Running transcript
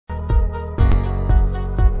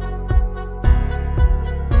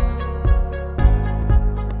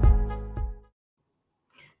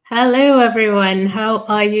Hello, everyone. How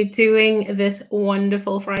are you doing this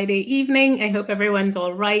wonderful Friday evening? I hope everyone's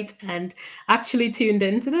all right and actually tuned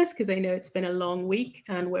into this because I know it's been a long week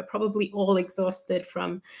and we're probably all exhausted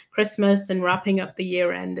from Christmas and wrapping up the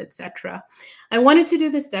year end, etc. I wanted to do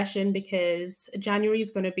this session because January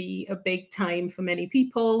is going to be a big time for many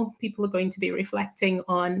people. People are going to be reflecting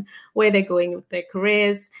on where they're going with their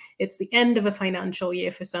careers. It's the end of a financial year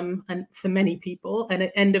for some and for many people, and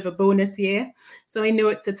an end of a bonus year. So I know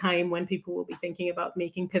it's a time when people will be thinking about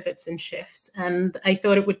making pivots and shifts. And I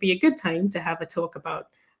thought it would be a good time to have a talk about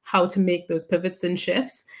how to make those pivots and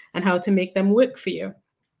shifts and how to make them work for you.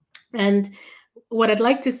 And what I'd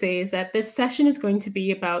like to say is that this session is going to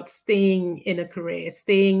be about staying in a career,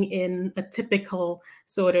 staying in a typical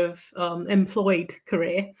sort of employed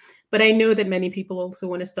career. But I know that many people also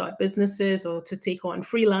want to start businesses or to take on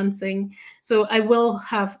freelancing. So I will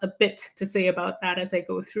have a bit to say about that as I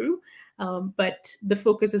go through. But the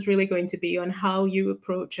focus is really going to be on how you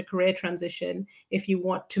approach a career transition if you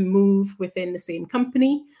want to move within the same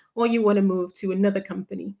company or you want to move to another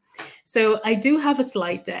company. So I do have a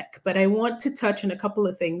slide deck, but I want to touch on a couple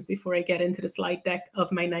of things before I get into the slide deck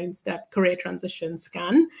of my 9-step career transition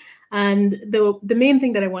scan. And the main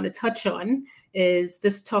thing that I want to touch on is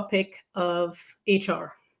this topic of HR.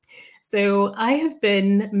 So I have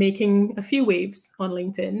been making a few waves on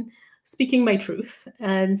LinkedIn, speaking my truth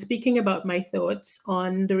and speaking about my thoughts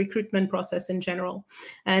on the recruitment process in general.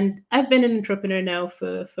 And I've been an entrepreneur now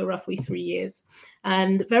for roughly 3 years.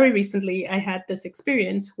 And very recently, I had this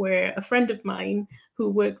experience where a friend of mine who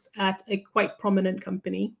works at a quite prominent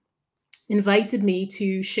company invited me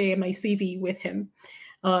to share my CV with him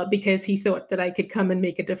because he thought that I could come and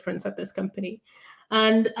make a difference at this company.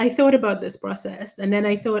 And I thought about this process, and then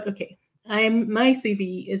I thought, okay, my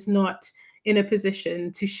CV is not in a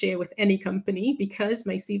position to share with any company because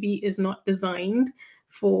my CV is not designed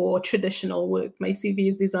for traditional work. My CV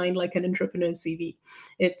is designed like an entrepreneur's CV.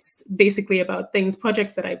 It's basically about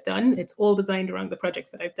projects that I've done. It's all designed around the projects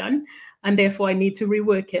that I've done. And therefore, I need to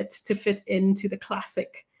rework it to fit into the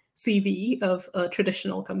classic CV of a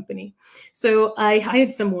traditional company. So I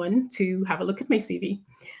hired someone to have a look at my CV.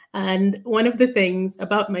 And one of the things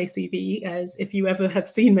about my CV, as if you ever have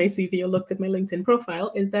seen my CV or looked at my LinkedIn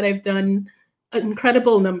profile, is that I've done an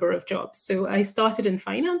incredible number of jobs. So I started in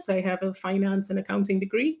finance. I have a finance and accounting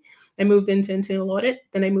degree. I moved into internal audit.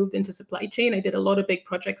 Then I moved into supply chain. I did a lot of big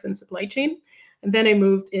projects in supply chain. And then I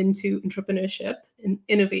moved into entrepreneurship,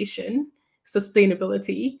 innovation,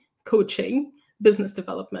 sustainability, coaching, business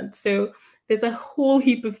development. So there's a whole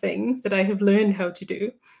heap of things that I have learned how to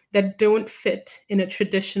do that don't fit in a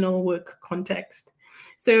traditional work context.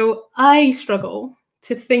 So I struggle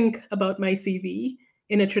to think about my CV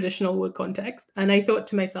in a traditional work context. And I thought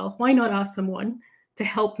to myself, why not ask someone to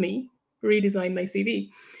help me redesign my CV?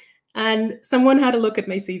 And someone had a look at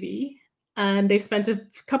my CV and they spent a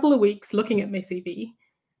couple of weeks looking at my CV.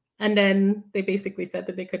 And then they basically said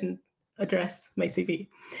that they couldn't address my CV,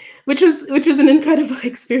 which was an incredible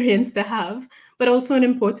experience to have, but also an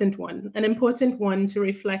important one to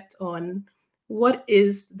reflect on what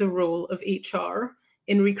is the role of HR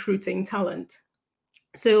in recruiting talent.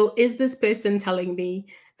 So is this person telling me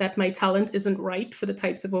that my talent isn't right for the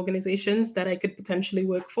types of organizations that I could potentially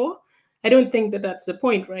work for? I don't think that that's the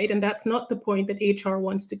point, right? And that's not the point that HR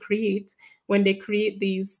wants to create when they create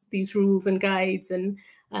these rules and guides and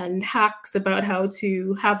hacks about how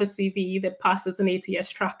to have a CV that passes an ATS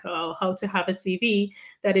tracker, or how to have a CV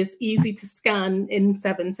that is easy to scan in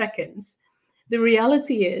 7 seconds. The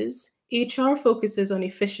reality is HR focuses on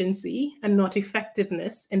efficiency and not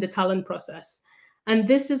effectiveness in the talent process. And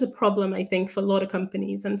this is a problem, I think, for a lot of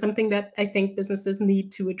companies, and something that I think businesses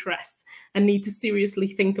need to address and need to seriously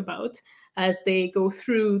think about as they go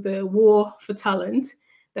through the war for talent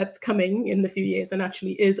that's coming in the few years and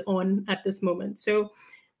actually is on at this moment. So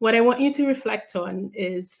what I want you to reflect on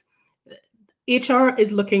is HR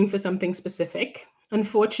is looking for something specific.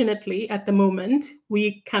 Unfortunately, at the moment,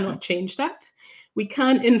 we cannot change that. We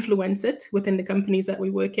can influence it within the companies that we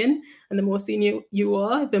work in. And the more senior you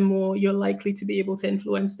are, the more you're likely to be able to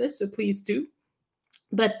influence this. So please do.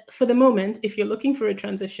 But for the moment, if you're looking for a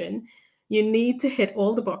transition, you need to hit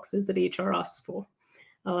all the boxes that HR asks for.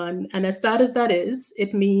 And as sad as that is,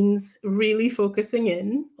 it means really focusing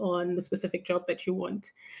in on the specific job that you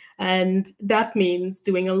want. And that means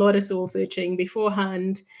doing a lot of soul searching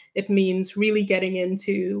beforehand. It means really getting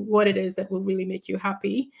into what it is that will really make you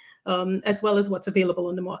happy, as well as what's available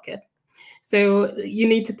on the market. So you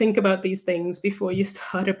need to think about these things before you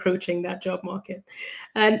start approaching that job market.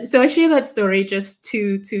 And so I share that story just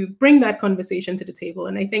to bring that conversation to the table.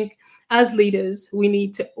 And I think as leaders, we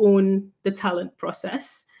need to own the talent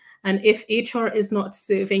process And if HR is not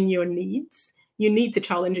serving your needs, you need to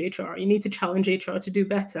challenge HR. You need to challenge HR to do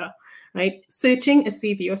better, right? Searching a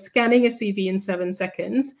CV or scanning a CV in 7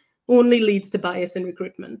 seconds only leads to bias in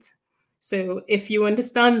recruitment. So if you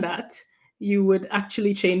understand that, you would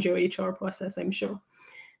actually change your HR process, I'm sure.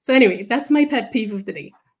 So anyway, that's my pet peeve of the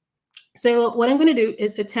day. So what I'm going to do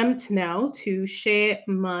is attempt now to share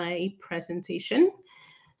my presentation.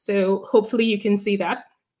 So hopefully you can see that.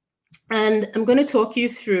 And I'm going to talk you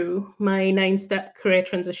through my 9-step career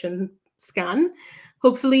transition scan.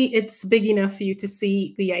 Hopefully it's big enough for you to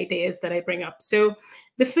see the ideas that I bring up. So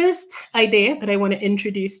the first idea that I want to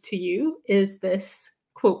introduce to you is this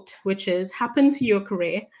quote, which is, happen to your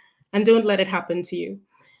career and don't let it happen to you.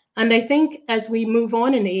 And I think as we move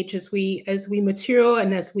on in age, as we mature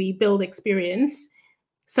and as we build experience,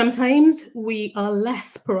 sometimes we are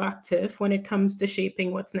less proactive when it comes to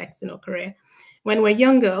shaping what's next in our career. When we're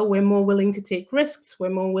younger, we're more willing to take risks. We're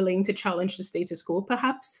more willing to challenge the status quo,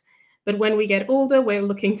 perhaps. But when we get older, we're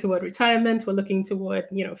looking toward retirement. We're looking toward,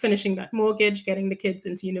 finishing that mortgage, getting the kids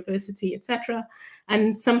into university, etc.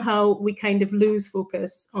 And somehow we kind of lose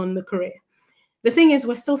focus on the career. The thing is,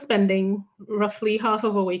 we're still spending roughly half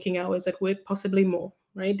of our waking hours at work, possibly more,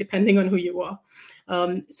 right? Depending on who you are.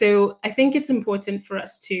 So I think it's important for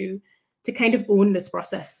us to kind of own this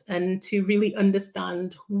process and to really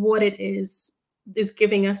understand what it is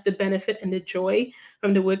giving us the benefit and the joy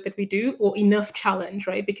from the work that we do, or enough challenge,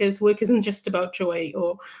 right? Because work isn't just about joy,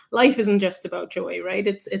 or life isn't just about joy, right?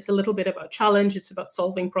 It's a little bit about challenge. It's about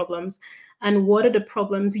solving problems. And what are the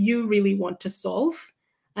problems you really want to solve?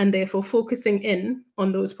 And therefore focusing in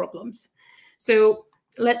on those problems. So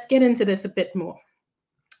let's get into this a bit more.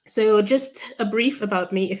 So just a brief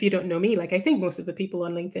about me, if you don't know me, like I think most of the people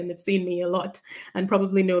on LinkedIn have seen me a lot and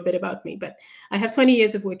probably know a bit about me, but I have 20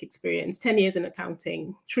 years of work experience, 10 years in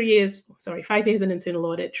accounting, 5 years in internal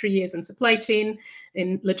audit, 3 years in supply chain,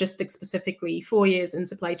 in logistics specifically, 4 years in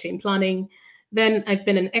supply chain planning. Then I've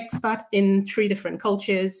been an expat in 3 different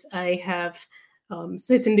cultures. I have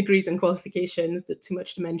certain degrees and qualifications, that's too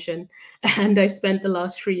much to mention. And I've spent the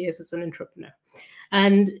last 3 years as an entrepreneur.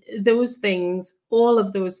 And those things, all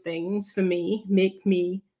of those things for me, make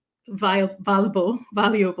me valuable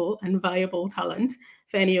and viable talent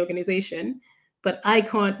for any organization. But I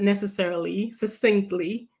can't necessarily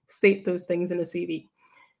succinctly state those things in a CV.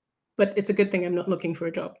 But it's a good thing I'm not looking for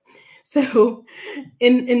a job. So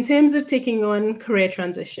in terms of taking on career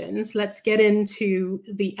transitions, let's get into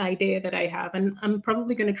the idea that I have. And I'm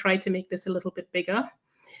probably going to try to make this a little bit bigger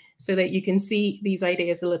so that you can see these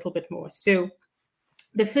ideas a little bit more. So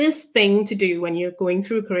the first thing to do when you're going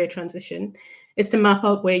through a career transition is to map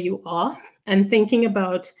out where you are and thinking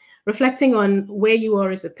about reflecting on where you are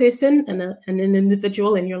as a person and an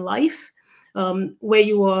individual in your life, where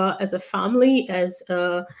you are as a family, as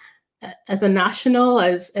a national,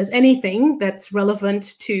 as anything that's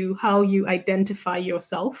relevant to how you identify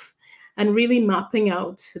yourself, and really mapping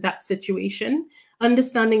out that situation,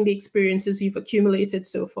 understanding the experiences you've accumulated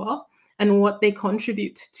so far and what they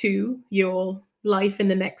contribute to your life in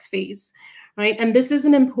the next phase, right? And this is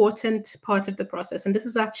an important part of the process. And this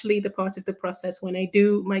is actually the part of the process when I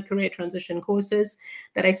do my career transition courses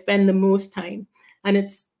that I spend the most time. And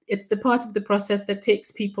it's the part of the process that takes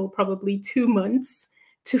people probably 2 months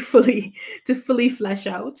to fully flesh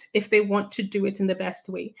out if they want to do it in the best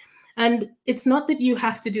way. And it's not that you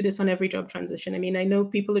have to do this on every job transition. I mean, I know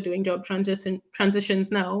people are doing job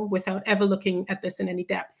transitions now without ever looking at this in any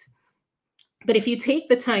depth. But if you take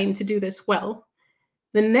the time to do this well,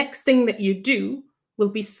 the next thing that you do will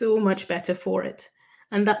be so much better for it.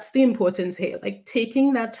 And that's the importance here, like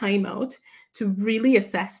taking that time out to really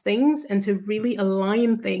assess things and to really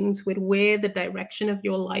align things with where the direction of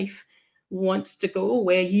your life wants to go,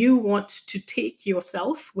 where you want to take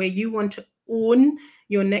yourself, where you want to own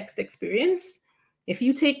your next experience. If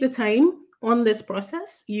you take the time on this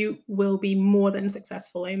process, you will be more than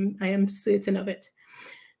successful. I am certain of it.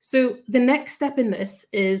 So the next step in this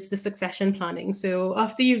is the succession planning. So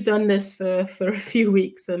after you've done this for a few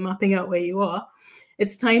weeks and mapping out where you are,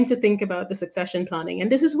 it's time to think about the succession planning.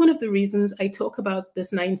 And this is one of the reasons I talk about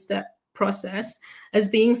this 9-step process as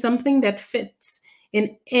being something that fits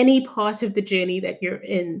in any part of the journey that you're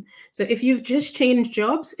in. So if you've just changed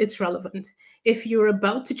jobs, it's relevant. If you're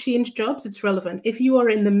about to change jobs, it's relevant. If you are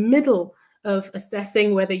in the middle of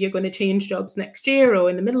assessing whether you're going to change jobs next year or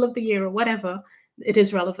in the middle of the year or whatever, it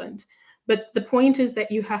is relevant. But the point is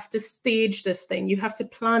that you have to stage this thing. You have to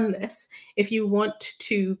plan this if you want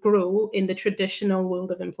to grow in the traditional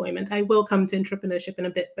world of employment. I will come to entrepreneurship in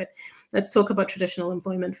a bit, but let's talk about traditional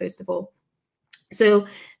employment first of all. So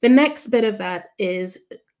the next bit of that is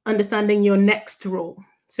understanding your next role.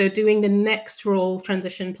 So doing the next role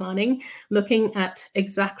transition planning, looking at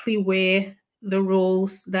exactly where the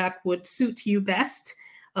roles that would suit you best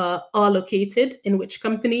are located, in which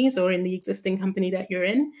companies or in the existing company that you're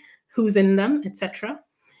in, who's in them, etc.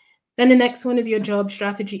 Then the next one is your job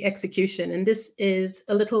strategy execution. And this is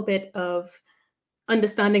a little bit of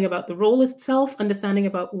understanding about the role itself, understanding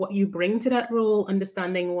about what you bring to that role,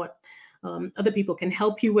 understanding what other people can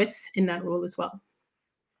help you with in that role as well.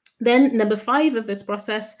 Then number 5 of this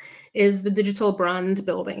process is the digital brand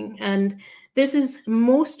building. And this is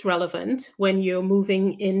most relevant when you're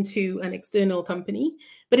moving into an external company,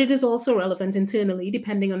 but it is also relevant internally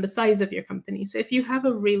depending on the size of your company. So if you have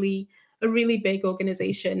a really big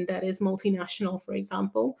organization that is multinational, for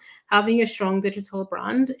example, having a strong digital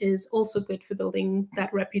brand is also good for building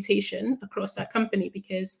that reputation across that company,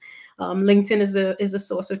 because LinkedIn is a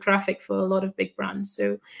source of traffic for a lot of big brands.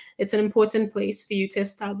 So it's an important place for you to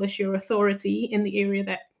establish your authority in the area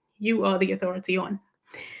that you are the authority on.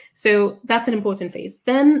 So that's an important phase.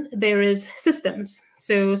 Then there is systems.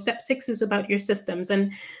 So step 6 is about your systems.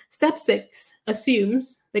 And step 6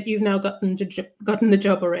 assumes that you've now gotten the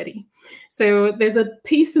job already. So there's a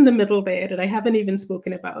piece in the middle there that I haven't even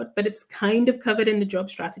spoken about, but it's kind of covered in the job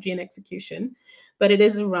strategy and execution. But it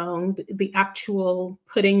is around the actual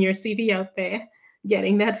putting your CV out there,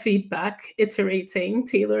 getting that feedback, iterating,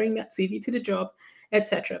 tailoring that CV to the job,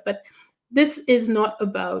 etc. But this is not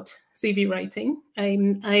about CV writing.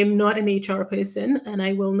 I'm not an HR person, and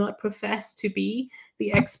I will not profess to be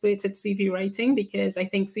the expert at CV writing, because I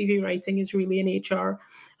think CV writing is really an HR.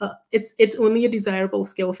 It's only a desirable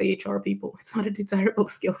skill for HR people. It's not a desirable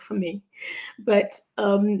skill for me. But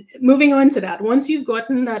moving on to that, once you've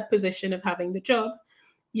gotten that position of having the job,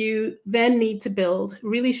 you then need to build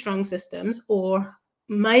really strong systems or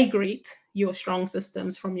migrate your strong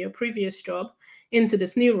systems from your previous job into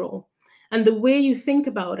this new role. And the way you think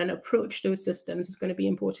about and approach those systems is going to be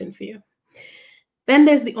important for you. Then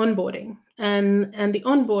there's the onboarding. And the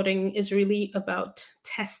onboarding is really about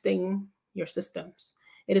testing your systems.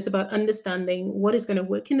 It is about understanding what is going to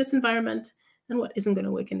work in this environment and what isn't going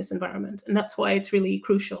to work in this environment. And that's why it's really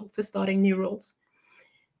crucial to starting new roles.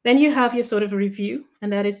 Then you have your sort of review,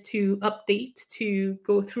 and that is to update, to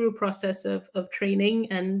go through a process of training,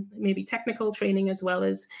 and maybe technical training as well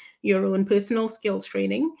as your own personal skills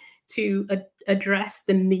training, to address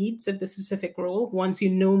the needs of the specific role once you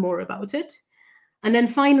know more about it. And then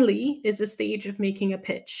finally is a stage of making a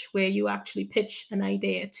pitch, where you actually pitch an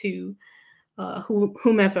idea to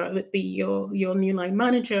whomever, it would be your new line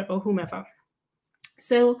manager or whomever.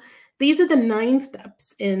 So these are the 9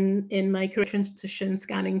 steps in my career transition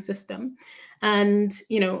scanning system. And,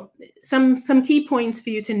 some key points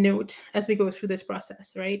for you to note as we go through this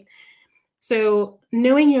process, right? So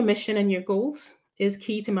knowing your mission and your goals is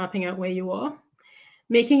key to mapping out where you are.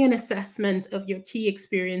 Making an assessment of your key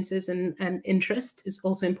experiences and interest is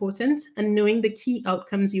also important. And knowing the key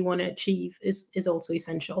outcomes you want to achieve is also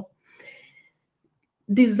essential.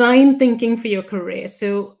 Design thinking for your career.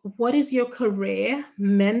 So what is your career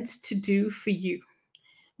meant to do for you?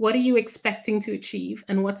 What are you expecting to achieve?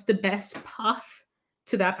 And what's the best path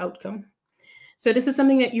to that outcome? So this is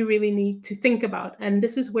something that you really need to think about. And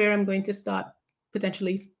this is where I'm going to start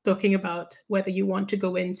potentially talking about whether you want to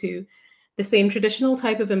go into the same traditional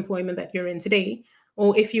type of employment that you're in today,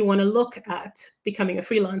 or if you want to look at becoming a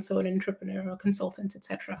freelancer or an entrepreneur or consultant,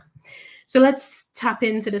 etc. So let's tap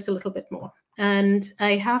into this a little bit more. And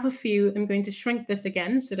I have a few. I'm going to shrink this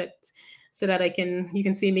again so that you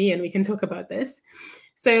can see me and we can talk about this.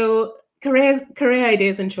 So career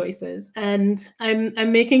ideas and choices. And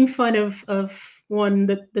I'm making fun of one,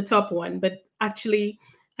 the top one, but actually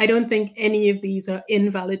I don't think any of these are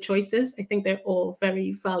invalid choices. I think they're all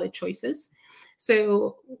very valid choices.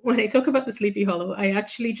 So when I talk about the Sleepy Hollow, I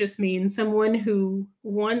actually just mean someone who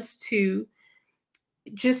wants to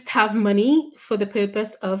just have money for the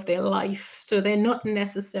purpose of their life. So they're not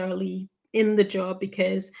necessarily in the job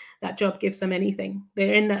because that job gives them anything.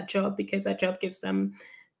 They're in that job because that job gives them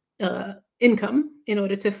income in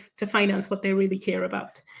order to finance what they really care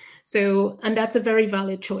about. So, and that's a very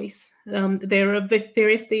valid choice. There are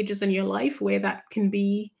various stages in your life where that can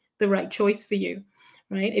be the right choice for you,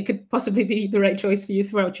 right? It could possibly be the right choice for you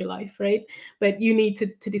throughout your life, right? But you need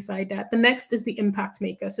to decide that. The next is the impact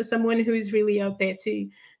maker. So someone who is really out there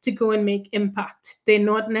to go and make impact. They're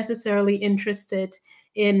not necessarily interested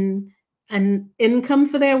in an income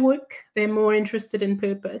for their work. They're more interested in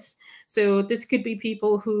purpose. So this could be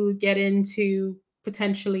people who get into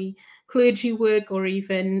potentially clergy work, or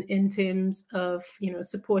even in terms of,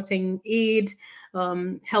 supporting aid,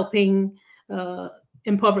 helping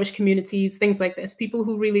impoverished communities, things like this, people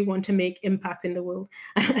who really want to make impact in the world.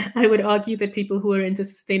 I would argue that people who are into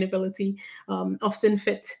sustainability often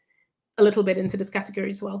fit a little bit into this category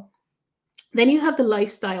as well. Then you have the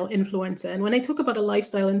lifestyle influencer. And when I talk about a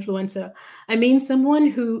lifestyle influencer, I mean someone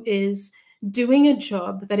who is doing a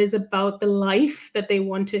job that is about the life that they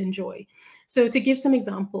want to enjoy. So to give some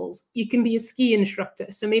examples, you can be a ski instructor.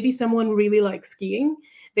 So maybe someone really likes skiing.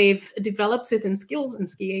 They've developed certain skills in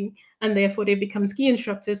skiing, and therefore they become ski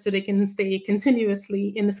instructors so they can stay continuously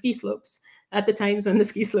in the ski slopes at the times when the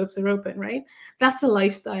ski slopes are open, right? That's a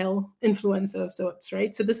lifestyle influencer of sorts,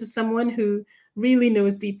 right? So this is someone who really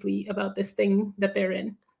knows deeply about this thing that they're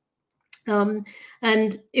in.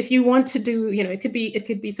 And if you want to do, it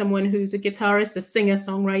could be someone who's a guitarist, a singer,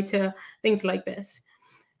 songwriter, things like this.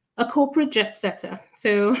 A corporate jet setter.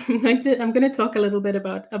 So I'm going to talk a little bit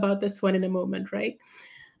about this one in a moment, right?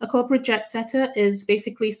 A corporate jet setter is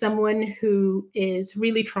basically someone who is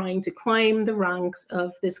really trying to climb the ranks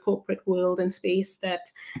of this corporate world and space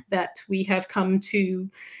that we have come to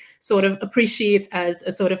sort of appreciate as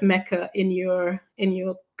a sort of mecca in your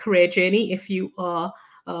career journey if you are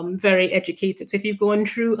very educated. So if you've gone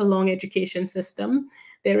through a long education system,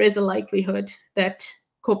 there is a likelihood that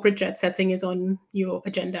corporate jet setting is on your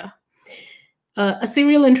agenda. A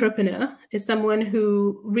serial entrepreneur is someone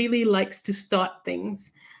who really likes to start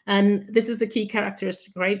things. And this is a key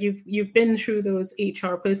characteristic, right? You've been through those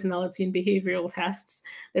HR personality and behavioral tests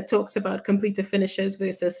that talks about completer finishers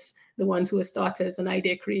versus the ones who are starters and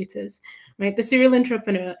idea creators, right? The serial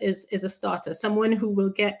entrepreneur is a starter, someone who will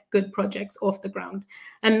get good projects off the ground.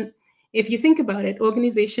 And if you think about it,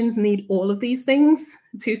 organizations need all of these things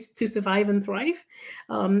to survive and thrive.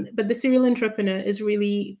 But the serial entrepreneur is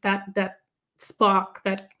really that spark,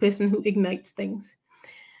 that person who ignites things.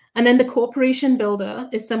 And then the corporation builder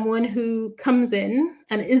is someone who comes in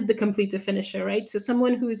and is the completer finisher, right? So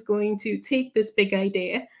someone who is going to take this big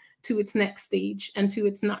idea to its next stage and to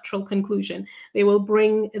its natural conclusion. They will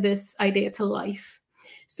bring this idea to life.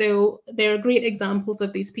 So there are great examples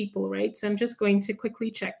of these people, right? So I'm just going to quickly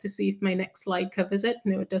check to see if my next slide covers it.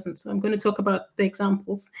 No, it doesn't. So I'm going to talk about the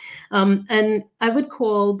examples. And I would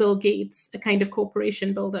call Bill Gates a kind of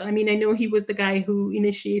corporation builder. I mean, I know he was the guy who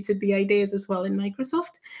initiated the ideas as well in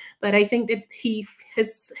Microsoft, but I think that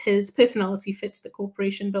his personality fits the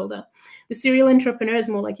corporation builder. The serial entrepreneur is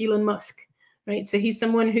more like Elon Musk. Right, so he's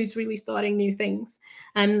someone who's really starting new things,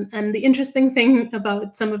 and the interesting thing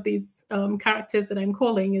about some of these characters that I'm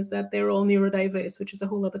calling is that they're all neurodiverse, which is a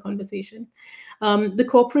whole other conversation. The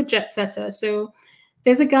corporate jet setter. So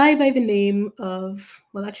there's a guy by the name of,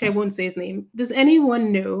 well, actually I won't say his name. Does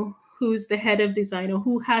anyone know who's the head of design or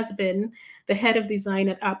who has been the head of design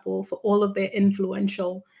at Apple for all of their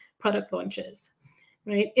influential product launches?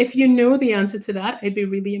 Right. If you know the answer to that, I'd be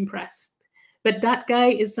really impressed. But that guy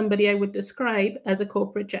is somebody I would describe as a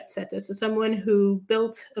corporate jet setter. So someone who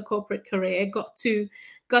built a corporate career, got to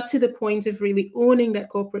the point of really owning that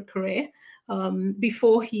corporate career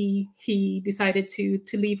before he decided to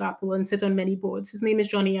leave Apple and sit on many boards. His name is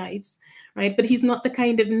Johnny Ives, right? But he's not the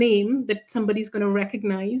kind of name that somebody's going to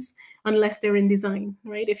recognize unless they're in design,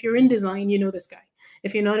 right? If you're in design, you know this guy.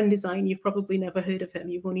 If you're not in design, you've probably never heard of him.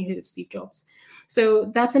 You've only heard of Steve Jobs. So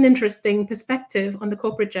that's an interesting perspective on the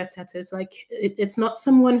corporate jet setters. Like it's not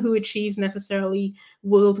someone who achieves necessarily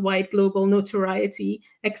worldwide global notoriety,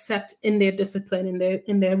 except in their discipline,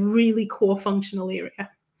 in their really core functional area.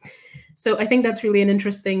 So I think that's really an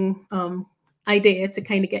interesting idea to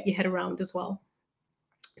kind of get your head around as well.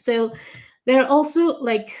 So there are also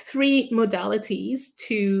like 3 modalities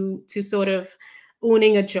to sort of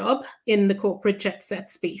owning a job in the corporate jet set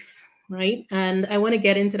space, right? And I want to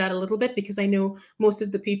get into that a little bit because I know most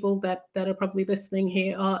of the people that are probably listening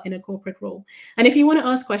here are in a corporate role. And if you want to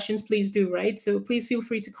ask questions, please do, right? So please feel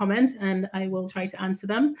free to comment and I will try to answer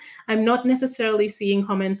them. I'm not necessarily seeing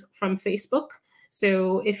comments from Facebook.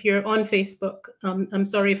 So if you're on Facebook, I'm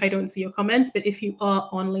sorry if I don't see your comments, but if you are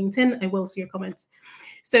on LinkedIn, I will see your comments.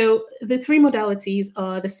 So the 3 modalities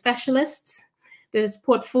are the specialists, there's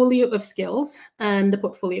portfolio of skills, and the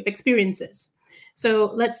portfolio of experiences.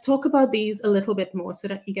 So let's talk about these a little bit more so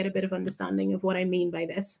that you get a bit of understanding of what I mean by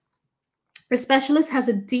this. A specialist has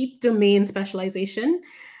a deep domain specialization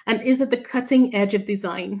and is at the cutting edge of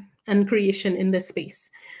design and creation in this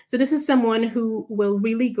space. So this is someone who will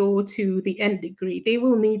really go to the nth degree. They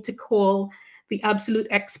will need to call the absolute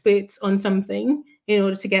experts on something in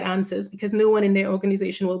order to get answers because no one in their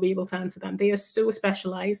organization will be able to answer them. They are so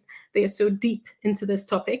specialized. They are so deep into this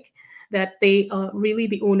topic that they are really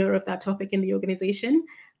the owner of that topic in the organization,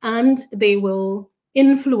 and they will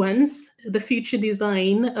influence the future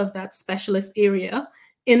design of that specialist area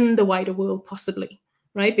in the wider world, possibly,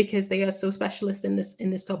 right? Because they are so specialist in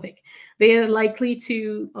this topic. They are likely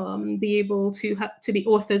to be able to be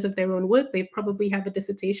authors of their own work. They probably have a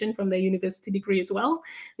dissertation from their university degree as well.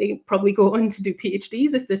 They probably go on to do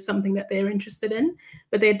PhDs if there's something that they're interested in,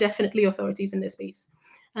 but they're definitely authorities in their space.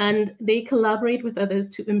 And they collaborate with others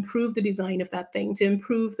to improve the design of that thing, to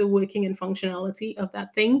improve the working and functionality of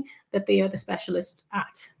that thing that they are the specialists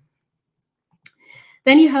at.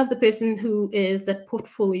 Then you have the person who is that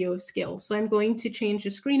portfolio of skills. So I'm going to change the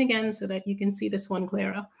screen again so that you can see this one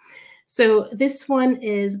clearer. So this one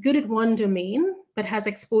is good at one domain, but has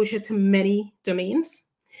exposure to many domains.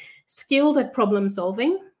 Skilled at problem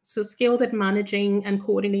solving, so skilled at managing and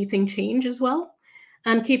coordinating change as well,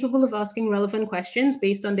 and capable of asking relevant questions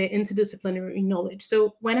based on their interdisciplinary knowledge.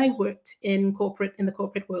 So when I worked in the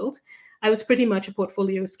corporate world, I was pretty much a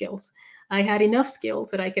portfolio of skills. I had enough skills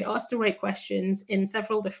that I could ask the right questions in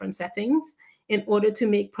several different settings in order to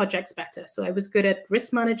make projects better. So I was good at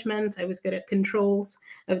risk management, I was good at controls,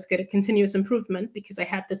 I was good at continuous improvement because I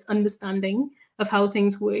had this understanding of how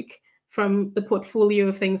things work from the portfolio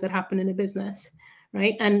of things that happen in a business,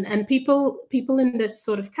 right? And people in this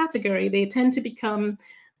sort of category, they tend to become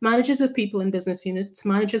managers of people in business units,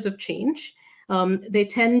 managers of change. They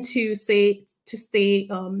tend to stay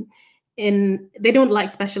they don't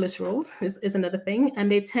like specialist roles is another thing,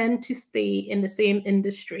 and they tend to stay in the same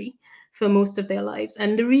industry for most of their lives.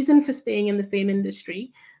 And the reason for staying in the same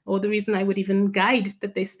industry, or the reason I would even guide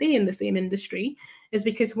that they stay in the same industry, is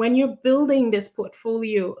because when you're building this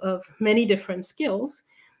portfolio of many different skills,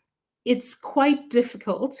 it's quite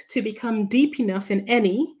difficult to become deep enough in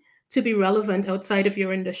any to be relevant outside of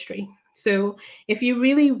your industry. So if you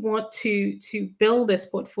really want to build this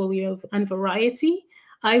portfolio and variety,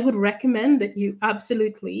 I would recommend that you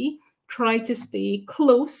absolutely try to stay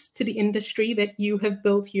close to the industry that you have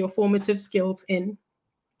built your formative skills in.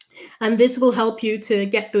 And this will help you to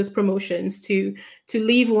get those promotions, to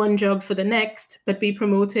leave one job for the next, but be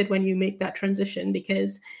promoted when you make that transition,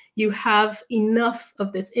 because you have enough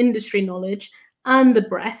of this industry knowledge and the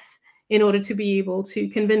breadth in order to be able to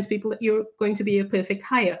convince people that you're going to be a perfect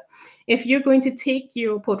hire. If you're going to take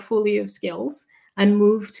your portfolio of skills and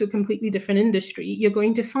move to a completely different industry, you're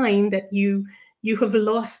going to find that you have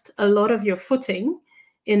lost a lot of your footing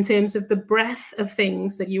in terms of the breadth of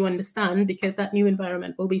things that you understand, because that new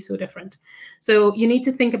environment will be so different. So you need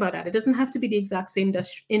to think about that. It doesn't have to be the exact same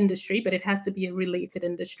industry, but it has to be a related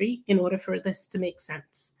industry in order for this to make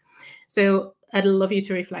sense. So I'd love you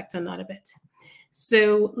to reflect on that a bit.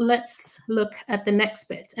 So let's look at the next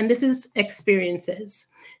bit, and this is experiences.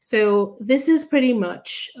 So this is pretty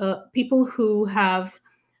much people who have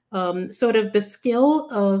sort of the skill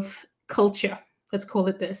of culture, let's call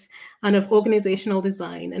it this, and of organizational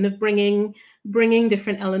design, and of bringing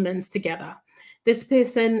different elements together. This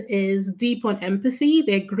person is deep on empathy,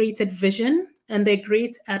 they're great at vision, and they're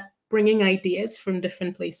great at bringing ideas from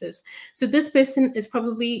different places. So this person is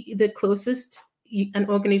probably the closest an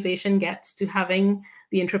organization gets to having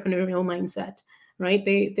the entrepreneurial mindset, right?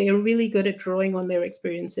 They are really good at drawing on their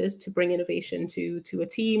experiences to bring innovation to a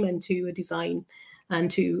team and to a design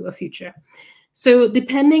and to a future. So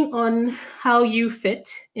depending on how you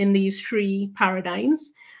fit in these three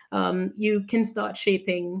paradigms, you can start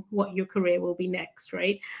shaping what your career will be next,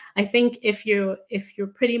 right? I think if you're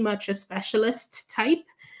pretty much a specialist type,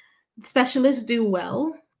 specialists do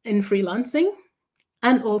well in freelancing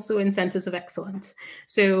and also in centers of excellence.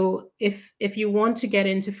 So if you want to get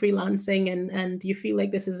into freelancing and you feel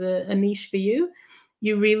like this is a niche for you,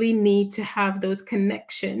 you really need to have those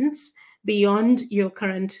connections beyond your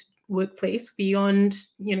current workplace, beyond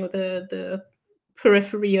the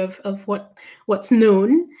periphery of what's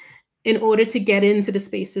known, in order to get into the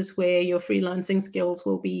spaces where your freelancing skills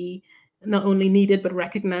will be not only needed but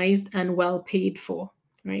recognized and well paid for.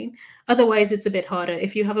 Right? Otherwise, it's a bit harder.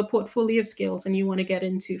 If you have a portfolio of skills and you want to get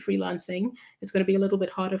into freelancing, it's going to be a little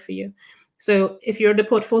bit harder for you. So if you're the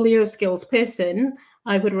portfolio of skills person,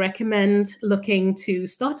 I would recommend looking to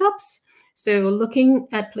startups. So looking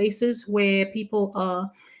at places where people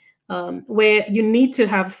are, where you need to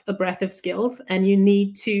have a breadth of skills and you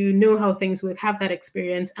need to know how things work, have that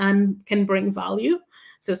experience, and can bring value.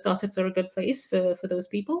 So startups are a good place for those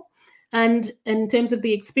people. And in terms of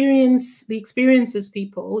the experiences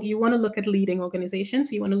people, you want to look at leading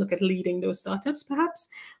organizations. You want to look at leading those startups, perhaps,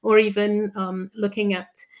 or even looking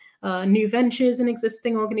at new ventures in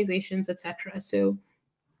existing organizations, etc. So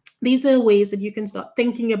these are ways that you can start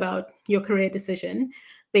thinking about your career decision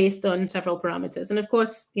based on several parameters. And of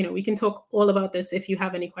course, we can talk all about this. If you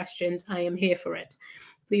have any questions, I am here for it.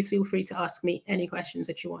 Please feel free to ask me any questions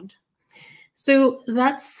that you want. So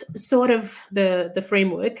that's sort of the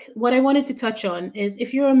framework. What I wanted to touch on is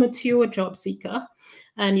if you're a mature job seeker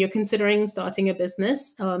and you're considering starting a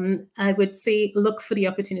business, I would say look for the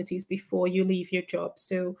opportunities before you leave your job.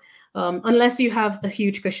 So unless you have a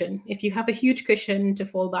huge cushion, if you have a huge cushion to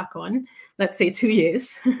fall back on, let's say 2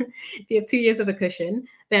 years, if you have 2 years of a cushion,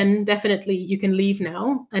 then definitely you can leave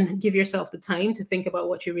now and give yourself the time to think about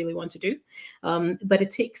what you really want to do. But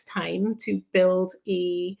it takes time to build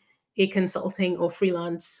a consulting or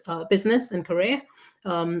freelance business and career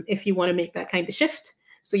if you want to make that kind of shift.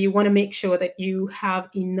 So you want to make sure that you have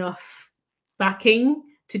enough backing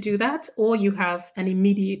to do that, or you have an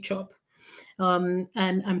immediate job. And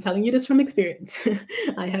I'm telling you this from experience.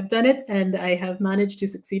 I have done it and I have managed to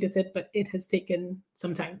succeed at it, but it has taken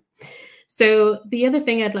some time. So the other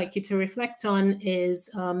thing I'd like you to reflect on is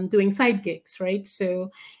doing side gigs, right?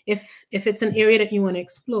 So if it's an area that you want to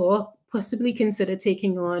explore, possibly consider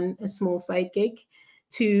taking on a small side gig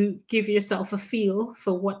to give yourself a feel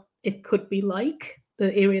for what it could be like,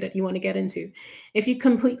 the area that you want to get into. If you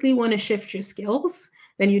completely want to shift your skills,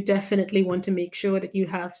 then you definitely want to make sure that you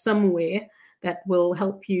have somewhere that will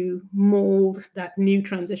help you mold that new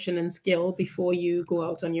transition and skill before you go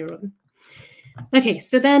out on your own. Okay,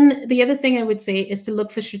 so then the other thing I would say is to look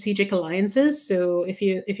for strategic alliances. So if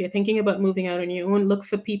you're thinking about moving out on your own, look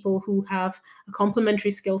for people who have a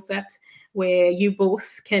complementary skill set where you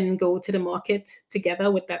both can go to the market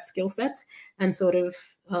together with that skill set and sort of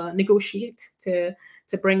negotiate to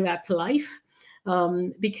bring that to life.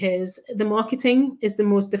 Because the marketing is the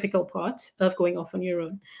most difficult part of going off on your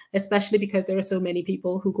own, especially because there are so many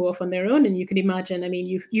people who go off on their own. And you can imagine, I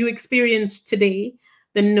mean, you experienced today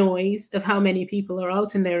the noise of how many people are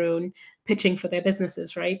out on their own pitching for their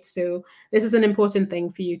businesses, right? So this is an important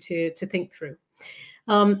thing for you to think through.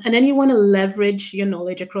 And then you want to leverage your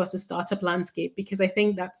knowledge across the startup landscape, because I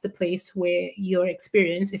think that's the place where your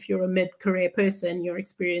experience, if you're a mid-career person, your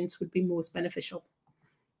experience would be most beneficial.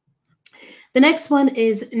 The next one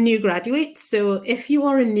is new graduate. So if you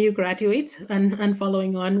are a new graduate and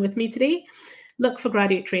following on with me today, look for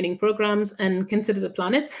graduate training programs and consider the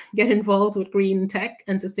planet. Get involved with green tech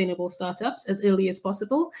and sustainable startups as early as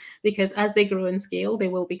possible, because as they grow and scale, they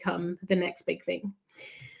will become the next big thing.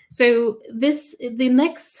 So the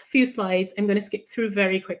next few slides, I'm going to skip through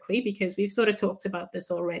very quickly because we've sort of talked about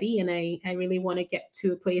this already, and I really want to get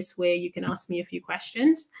to a place where you can ask me a few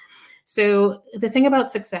questions. So the thing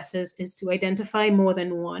about successes is to identify more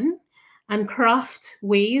than one and craft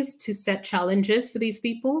ways to set challenges for these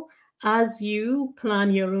people as you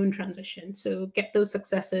plan your own transition. So get those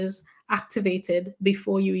successes activated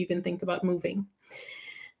before you even think about moving.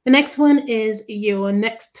 The next one is your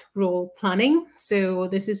next role planning. So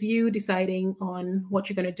this is you deciding on what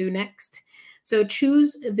you're going to do next. So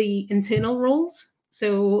choose the internal roles.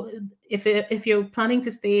 So if you're planning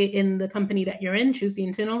to stay in the company that you're in, choose the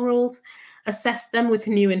internal roles, assess them with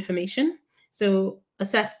new information. So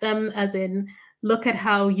assess them as in look at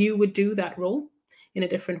how you would do that role in a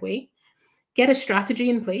different way. Get a strategy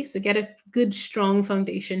in place. So get a good, strong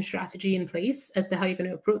foundation strategy in place as to how you're going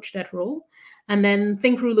to approach that role. And then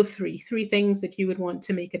think rule of three things that you would want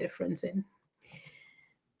to make a difference in.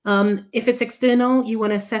 If it's external, you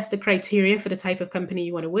want to assess the criteria for the type of company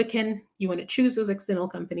you want to work in. You want to choose those external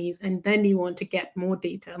companies, and then you want to get more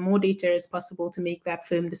data as possible to make that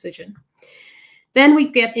firm decision. Then we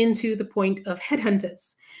get into the point of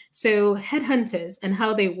headhunters. So headhunters and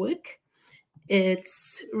how they work,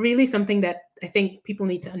 it's really something that I think people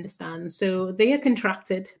need to understand. So they are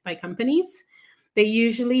contracted by companies. They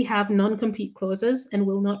usually have non-compete clauses and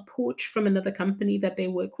will not poach from another company that they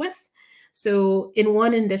work with. So in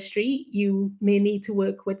one industry, you may need to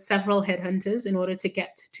work with several headhunters in order to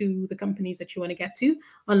get to the companies that you want to get to,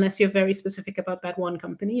 unless you're very specific about that one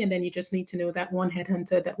company, and then you just need to know that one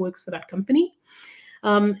headhunter that works for that company.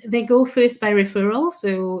 They go first by referral.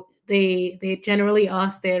 So they generally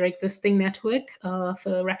ask their existing network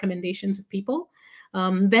for recommendations of people.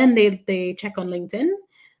 Then they check on LinkedIn,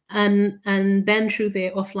 and then through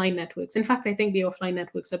their offline networks. In fact, I think the offline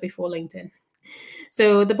networks are before LinkedIn.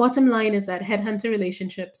 So the bottom line is that headhunter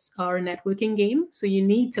relationships are a networking game. So you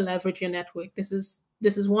need to leverage your network. This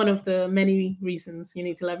is one of the many reasons you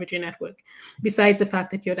need to leverage your network, besides the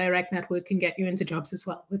fact that your direct network can get you into jobs as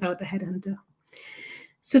well without the headhunter.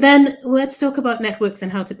 So then let's talk about networks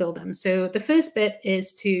and how to build them. So the first bit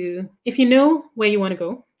is to, if you know where you want to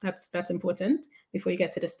go, that's important before you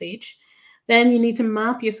get to the stage, then you need to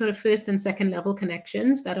map your sort of first and second level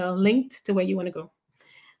connections that are linked to where you want to go.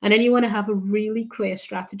 And then you want to have a really clear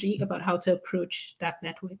strategy about how to approach that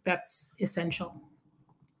network. That's essential.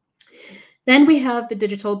 Then we have the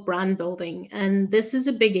digital brand building, and this is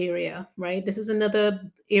a big area, right? This is another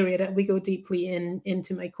area that we go deeply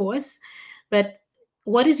into my course. But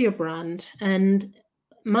what is your brand? And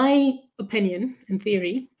my opinion and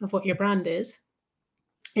theory of what your brand is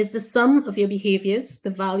the sum of your behaviors, the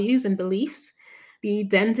values and beliefs, the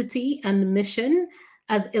identity and the mission,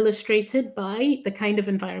 as illustrated by the kind of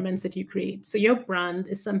environments that you create. So your brand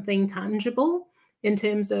is something tangible in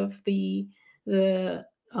terms of the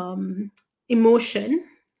emotion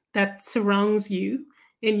that surrounds you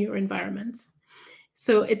in your environment.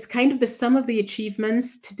 So it's kind of the sum of the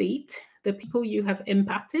achievements to date, the people you have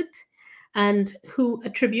impacted, and who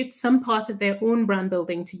attribute some part of their own brand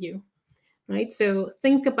building to you, right? So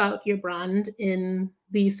think about your brand in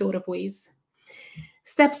these sort of ways.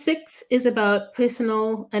 Step 6 is about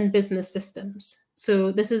personal and business systems.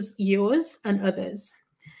 So this is yours and others.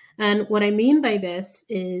 And what I mean by this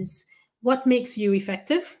is what makes you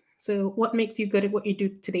effective. So what makes you good at what you do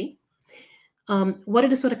today? What are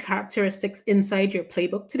the sort of characteristics inside your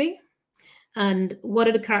playbook today? And what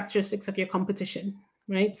are the characteristics of your competition,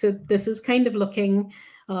 right? So this is kind of looking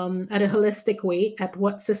at a holistic way at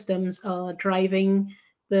what systems are driving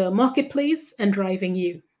the marketplace and driving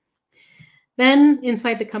you. Then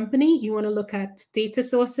inside the company, you want to look at data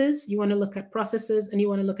sources, you want to look at processes, and you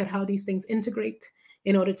want to look at how these things integrate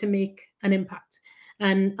in order to make an impact.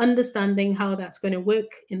 And understanding how that's going to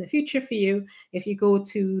work in the future for you, if you go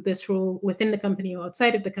to this role within the company or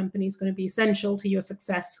outside of the company, is going to be essential to your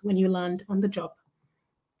success when you land on the job.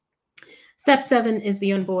 Step 7 is the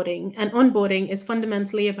onboarding. And onboarding is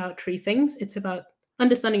fundamentally about 3 things. It's about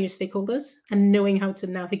understanding your stakeholders and knowing how to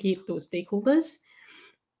navigate those stakeholders.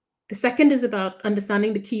 The second is about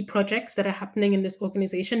understanding the key projects that are happening in this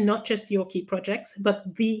organization, not just your key projects,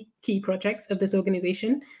 but the key projects of this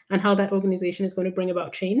organization and how that organization is going to bring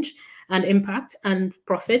about change and impact and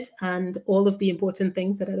profit and all of the important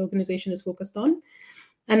things that organization is focused on.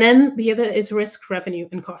 And then the other is risk, revenue,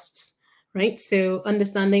 and costs, right? So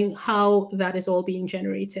understanding how that is all being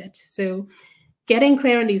generated. So getting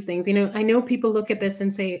clear on these things, I know people look at this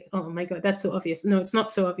and say, oh my God, that's so obvious. No, it's not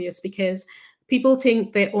so obvious, because people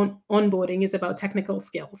think their own onboarding is about technical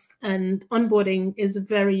skills, and onboarding is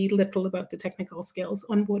very little about the technical skills.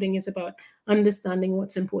 Onboarding is about understanding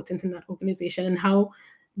what's important in that organization and how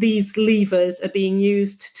these levers are being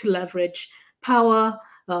used to leverage power,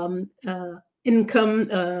 income,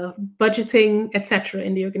 budgeting, etc.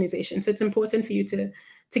 in the organization. So it's important for you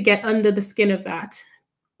to get under the skin of that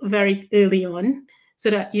very early on so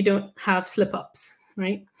that you don't have slip-ups,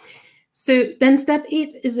 right? So then step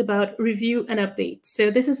 8 is about review and update.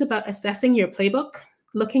 So this is about assessing your playbook,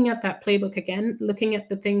 looking at that playbook again, looking at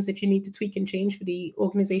the things that you need to tweak and change for the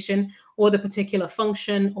organization or the particular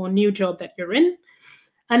function or new job that you're in.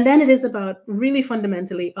 And then it is about really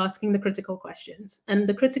fundamentally asking the critical questions. And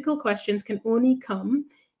the critical questions can only come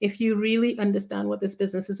if you really understand what this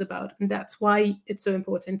business is about. And that's why it's so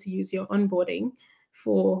important to use your onboarding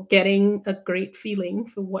for getting a great feeling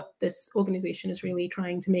for what this organization is really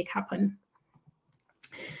trying to make happen.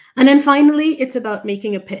 And then finally, it's about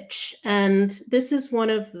making a pitch. And this is one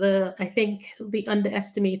of the, I think, the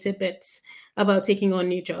underestimated bits about taking on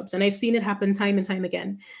new jobs. And I've seen it happen time and time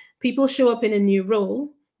again. People show up in a new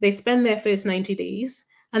role, they spend their first 90 days,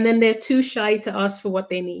 and then they're too shy to ask for what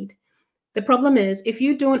they need. The problem is, if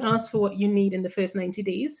you don't ask for what you need in the first 90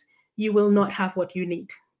 days, you will not have what you need.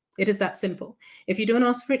 It is that simple. If you don't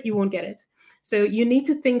ask for it, you won't get it. So you need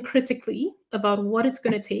to think critically about what it's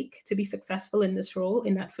going to take to be successful in this role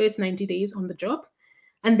in that first 90 days on the job.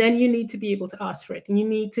 And then you need to be able to ask for it. And you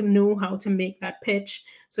need to know how to make that pitch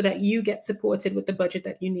so that you get supported with the budget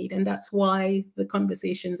that you need. And that's why the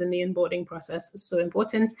conversations in the onboarding process is so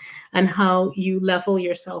important, and how you level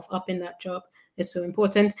yourself up in that job is so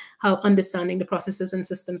important. How understanding the processes and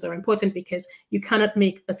systems are important, because you cannot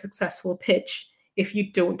make a successful pitch if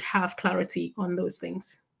you don't have clarity on those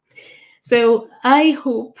things. So I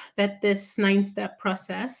hope that this 9-step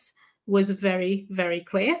process was very, very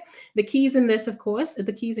clear. The keys in this, of course,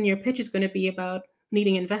 the keys in your pitch is going to be about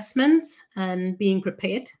needing investment and being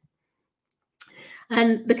prepared.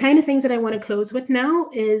 And the kind of things that I want to close with now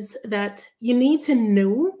is that you need to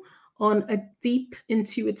know on a deep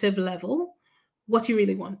intuitive level what you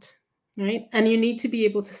really want. Right? And you need to be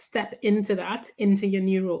able to step into that, into your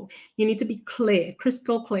new role. You need to be clear,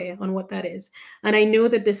 crystal clear on what that is. And I know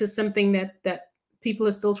that this is something that people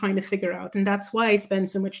are still trying to figure out. And that's why I spend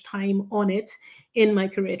so much time on it in my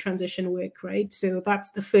career transition work, right? So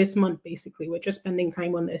that's the first month, basically. We're just spending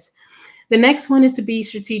time on this. The next one is to be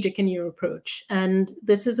strategic in your approach. And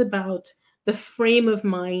this is about the frame of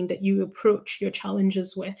mind that you approach your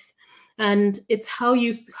challenges with. And it's how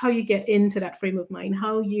you get into that frame of mind,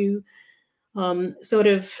 how you sort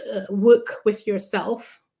of work with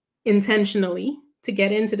yourself intentionally to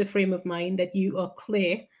get into the frame of mind that you are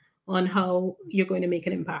clear on how you're going to make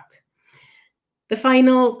an impact. The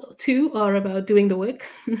final two are about doing the work,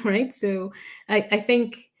 right? So I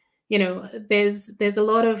think, there's a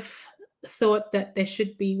lot of thought that there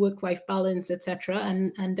should be work-life balance, etc.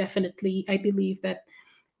 And definitely I believe that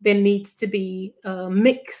there needs to be a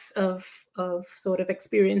mix of sort of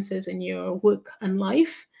experiences in your work and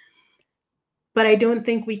life. But I don't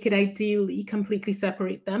think we could ideally completely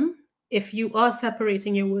separate them. If you are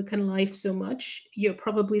separating your work and life so much, you're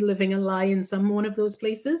probably living a lie in some one of those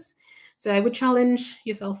places. So I would challenge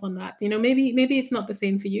yourself on that. Maybe it's not the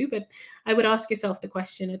same for you, but I would ask yourself the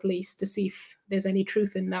question at least to see if there's any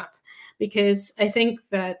truth in that. Because I think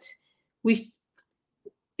that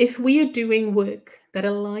if we are doing work that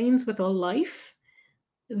aligns with our life,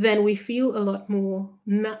 then we feel a lot more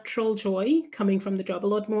natural joy coming from the job, a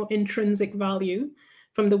lot more intrinsic value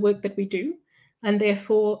from the work that we do. And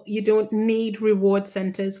therefore, you don't need reward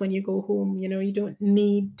centers when you go home. You don't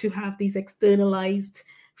need to have these externalized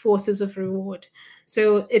forces of reward.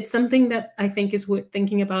 So it's something that I think is worth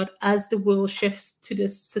thinking about as the world shifts to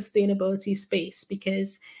this sustainability space,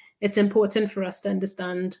 because it's important for us to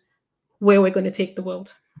understand where we're going to take the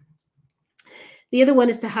world. The other one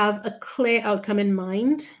is to have a clear outcome in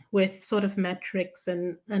mind with sort of metrics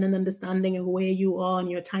and an understanding of where you are on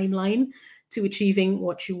your timeline to achieving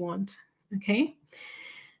what you want. Okay.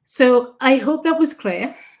 So I hope that was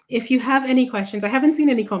clear. If you have any questions, I haven't seen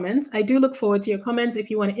any comments. I do look forward to your comments. If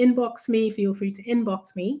you want to inbox me, feel free to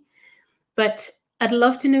inbox me. But I'd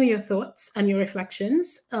love to know your thoughts and your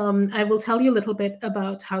reflections. I will tell you a little bit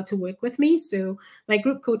about how to work with me. So my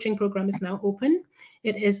group coaching program is now open.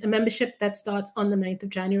 It is a membership that starts on the 9th of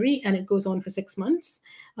January and it goes on for 6 months.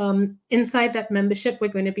 Inside that membership, we're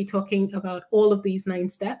going to be talking about all of these 9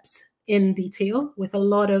 steps in detail with a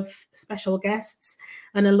lot of special guests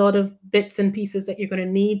and a lot of bits and pieces that you're going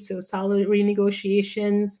to need. So salary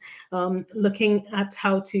negotiations, looking at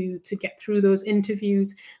how to get through those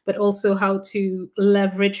interviews, but also how to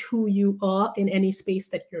leverage who you are in any space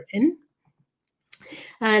that you're in.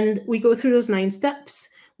 And we go through those 9 steps.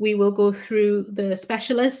 We will go through the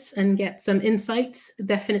specialists and get some insights.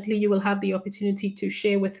 Definitely, you will have the opportunity to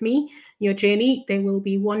share with me your journey. There will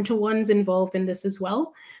be one-to-ones involved in this as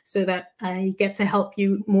well, so that I get to help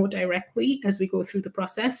you more directly as we go through the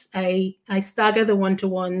process. I stagger the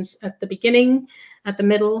one-to-ones at the beginning, at the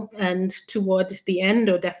middle, and toward the end,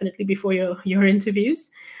 or definitely before your interviews.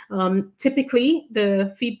 Typically,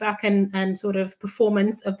 the feedback and sort of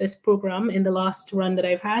performance of this program in the last run that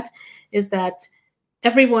I've had is that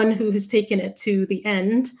everyone who has taken it to the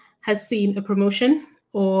end has seen a promotion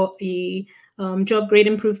or a job grade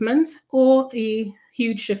improvement or a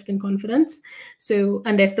huge shift in confidence. So,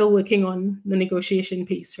 and they're still working on the negotiation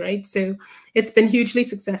piece, right? So it's been hugely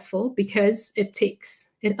successful because it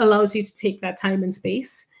allows you to take that time and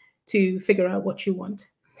space to figure out what you want.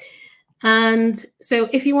 And so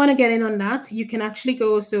if you want to get in on that, you can actually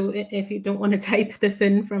go, so if you don't want to type this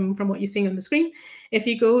in from what you're seeing on the screen, if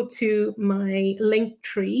you go to my link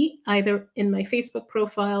tree, either in my Facebook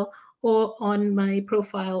profile or on my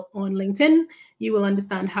profile on LinkedIn, you will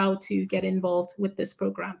understand how to get involved with this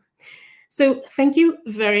program. So thank you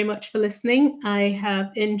very much for listening. I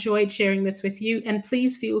have enjoyed sharing this with you, and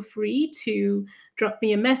please feel free to drop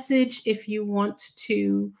me a message if you want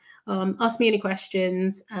to ask me any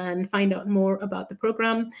questions and find out more about the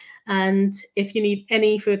program. And if you need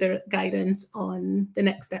any further guidance on the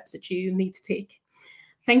next steps that you need to take.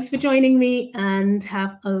 Thanks for joining me and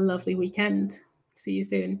have a lovely weekend. See you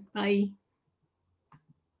soon. Bye.